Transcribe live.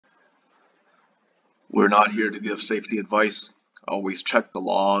We're not here to give safety advice. Always check the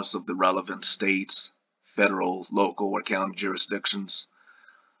laws of the relevant states, federal, local, or county jurisdictions.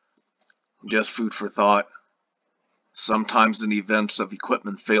 Just food for thought. Sometimes in events of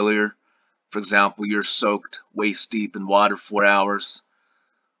equipment failure, for example, you're soaked waist deep in water for hours,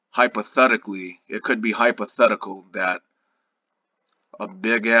 hypothetically, it could be hypothetical that a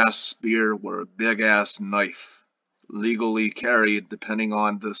big ass spear or a big ass knife legally carried depending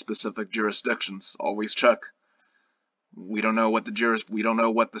on the specific jurisdictions. Always check. We don't know what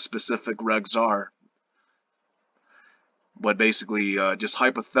the specific regs are, but basically, just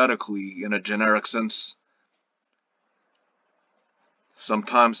hypothetically, in a generic sense,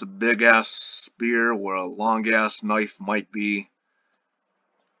 sometimes a big ass spear or a long ass knife might be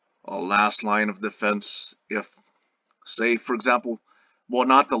a last line of defense. If, say, for example, well,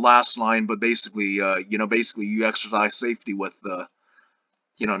 not the last line, but basically, basically you exercise safety with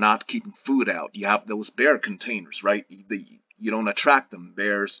not keeping food out. You have those bear containers, right? You don't attract them.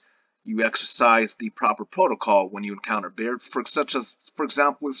 Bears, you exercise the proper protocol when you encounter bear. For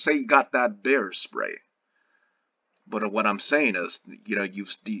example, say you got that bear spray. But what I'm saying is,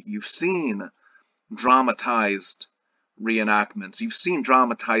 you've seen dramatized reenactments. You've seen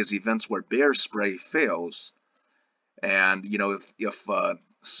dramatized events where bear spray fails. And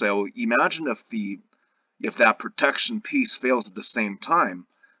so imagine if that protection piece fails at the same time.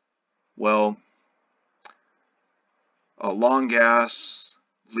 Well, a long ass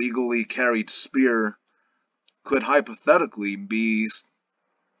legally carried spear could hypothetically be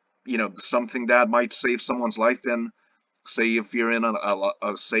something that might save someone's life in, say, if you're in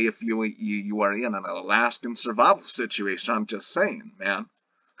say if you are in an Alaskan survival situation. I'm just saying, man.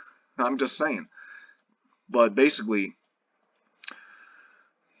 I'm just saying. But basically,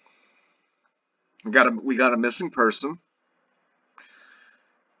 we got a missing person,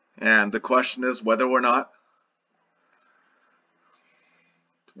 and the question is whether or not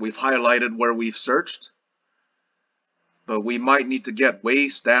we've highlighted where we've searched, but we might need to get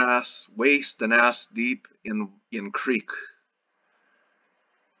waist and ass deep in creek.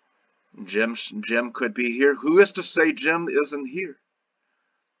 Jim could be here. Who is to say Jim isn't here?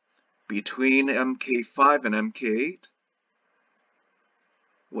 Between MK5 and MK8?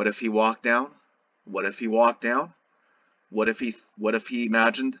 What if he walked down? What if he walked down? What if he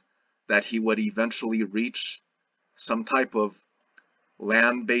imagined that he would eventually reach some type of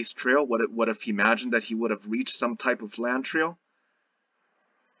land-based trail? What if he imagined that he would have reached some type of land trail?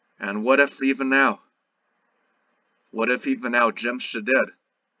 And what if even now Jim Shadid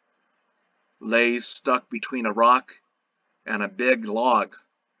lays stuck between a rock and a big log,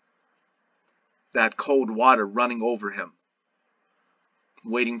 that cold water running over him,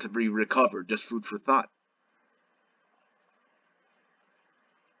 waiting to be recovered? Just food for thought.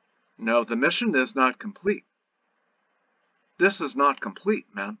 No, the mission is not complete. This is not complete,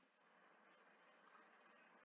 man.